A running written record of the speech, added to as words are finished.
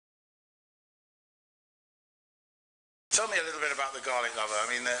Tell me a little bit about the garlic lover.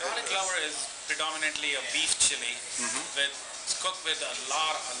 I mean, Garlic lover is predominantly a beef chili it's cooked with a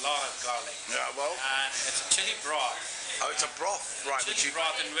lot of garlic. Yeah, well, and it's a chili broth. Oh, it's a broth, right? Chili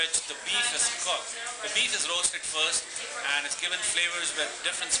broth in which the beef is cooked. The beef is roasted first, and it's given flavors with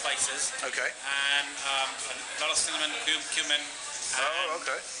different spices. Okay. And a lot of cinnamon, cumin. Oh,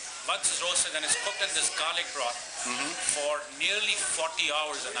 okay. Once it's roasted, then it's cooked in this garlic broth for nearly 40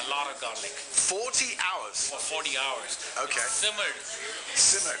 hours and a lot of garlic. 40 hours? For 40 hours. Okay. Simmered.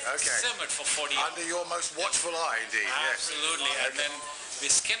 Simmered, okay. Simmered for 40 hours. Under your most watchful eye, indeed. Absolutely. Yes. And then we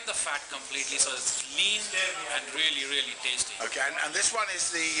skim the fat completely, so it's lean and really tasty. Okay, and this one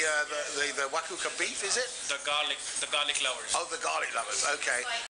is the Wakuka beef, is it? The garlic lovers. Oh, the garlic lovers, okay.